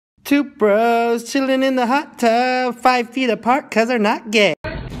Two bros chilling in the hot tub, 5 feet apart cause they're not gay.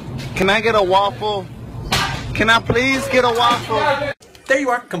 Can I get a waffle? Can I please get a waffle? There you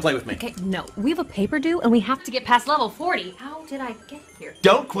are. Come play with me. Okay, no. We have a paper due and we have to get past level 40. How did I get here?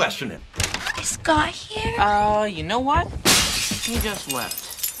 Don't question it. Is Scott here? You know what? He just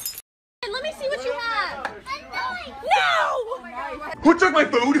left. Let me see what you have. No! Who took my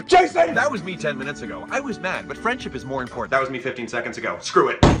food? Jason! That was me 10 minutes ago. I was mad, but friendship is more important. That was me 15 seconds ago. Screw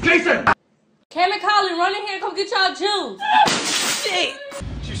it. Jason! Cam and Colin, run in here and come get y'all juice. Shit!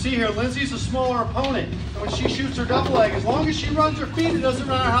 You see here, Lindsay's a smaller opponent. And when she shoots her double leg, as long as she runs her feet, it doesn't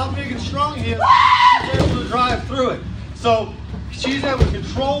matter how big and strong he is, she's able to drive through it. So she's able to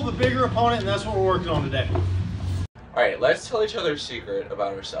control the bigger opponent, and that's what we're working on today. Alright, let's tell each other a secret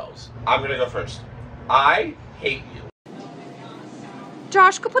about ourselves. I'm gonna go first. I hate you.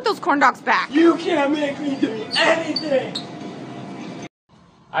 Josh, go put those corn dogs back. You can't make me do anything!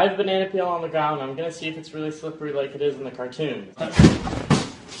 I have banana peel on the ground. I'm gonna see if it's really slippery like it is in the cartoon.